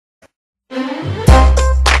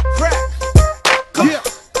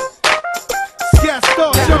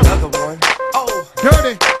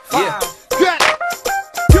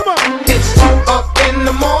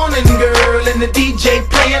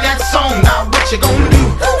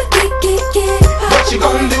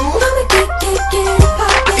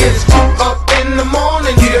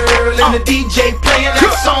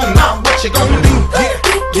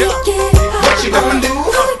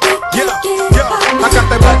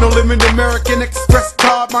No limit American Express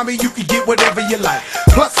card, mommy, you can get whatever you like.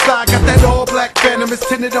 Plus I got that all black Phantom, it's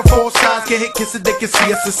tinted on 4 sides. Get hit, kiss it, they can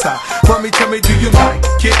see us inside. Mommy, tell me, do you like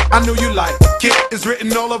it? I know you like it. It's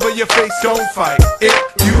written all over your face, don't fight it.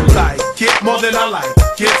 You like it more than I like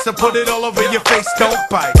it, so put it all over your face, don't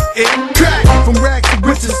bite it. Crack from rags to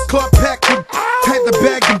riches, club packed with had the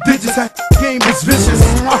bag and digits. That game was vicious,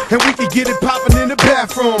 and we can get it poppin' in the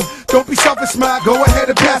bathroom. Don't be selfish, smile, go ahead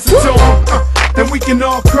and pass it to 'em. Then we can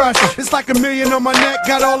all crush. It's like $1 million on my neck,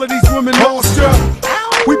 got all of these women all struck.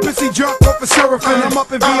 We busy drunk off of Seraphim. I'm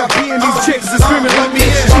up in VIP and these chicks are screaming, let me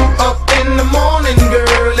in. Up in the morning,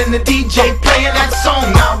 girl, and the DJ playing that song.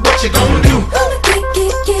 Now what you gonna do?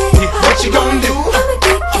 What you gonna do?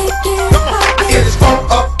 It's 4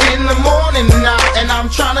 up in the morning now, and I'm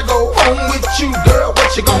trying to go home with you, girl.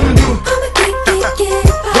 What you gonna do?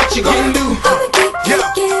 What you gonna do? Get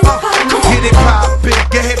it poppin',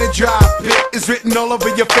 go ahead and drop it. It's written all over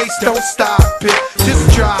your face, don't stop it.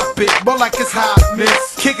 Just drop it, more like it's hot,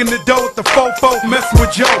 miss. Kicking the dough with the fofo, messing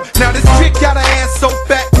with Joe. Now this chick got her ass so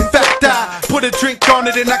fat, in fact I put a drink on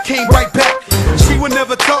it and I came right back. She would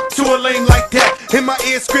never talk to a lame like that. In my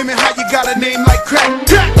ear screaming, how you got a name like crack?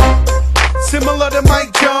 Similar to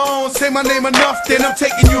Mike Jones, say my name enough, then I'm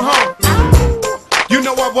taking you home. You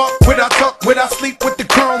know I walk without talk, without sleep with the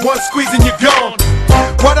chrome, one squeeze and you're gone.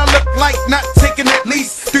 What I look like, not taking at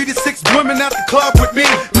least 3 to 6 women out the club with me.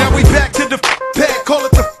 Now we back to the pad, call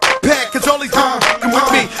it the pad, cause all these fucking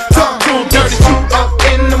with me. Talk to them dirty. Up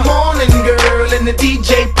in the morning, girl, and the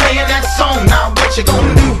DJ playing that song. Now what you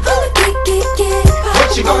gonna do?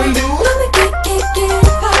 What you gonna do?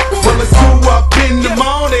 Well, it's 2 up in the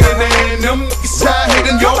morning and them niggas out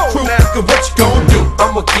hitting your crew. What you gonna do?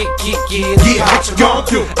 I'ma get. Yeah, what you gonna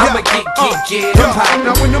do? I'ma get.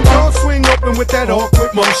 Now when them doors swing open with that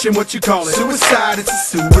awkward motion, what you call it? Suicide, it's a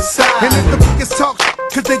suicide. And if the niggas talk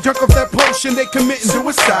cause they drunk off that potion, they committing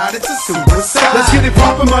suicide, it's a suicide. Let's get it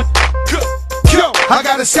poppin', my yo, I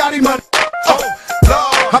got a shotty, my oh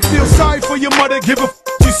Lord. I feel sorry for your mother, give a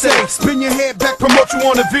you say. Spin your head back, promote you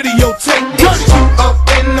on a videotape. Up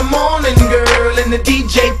in the morning, girl, and the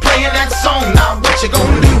DJ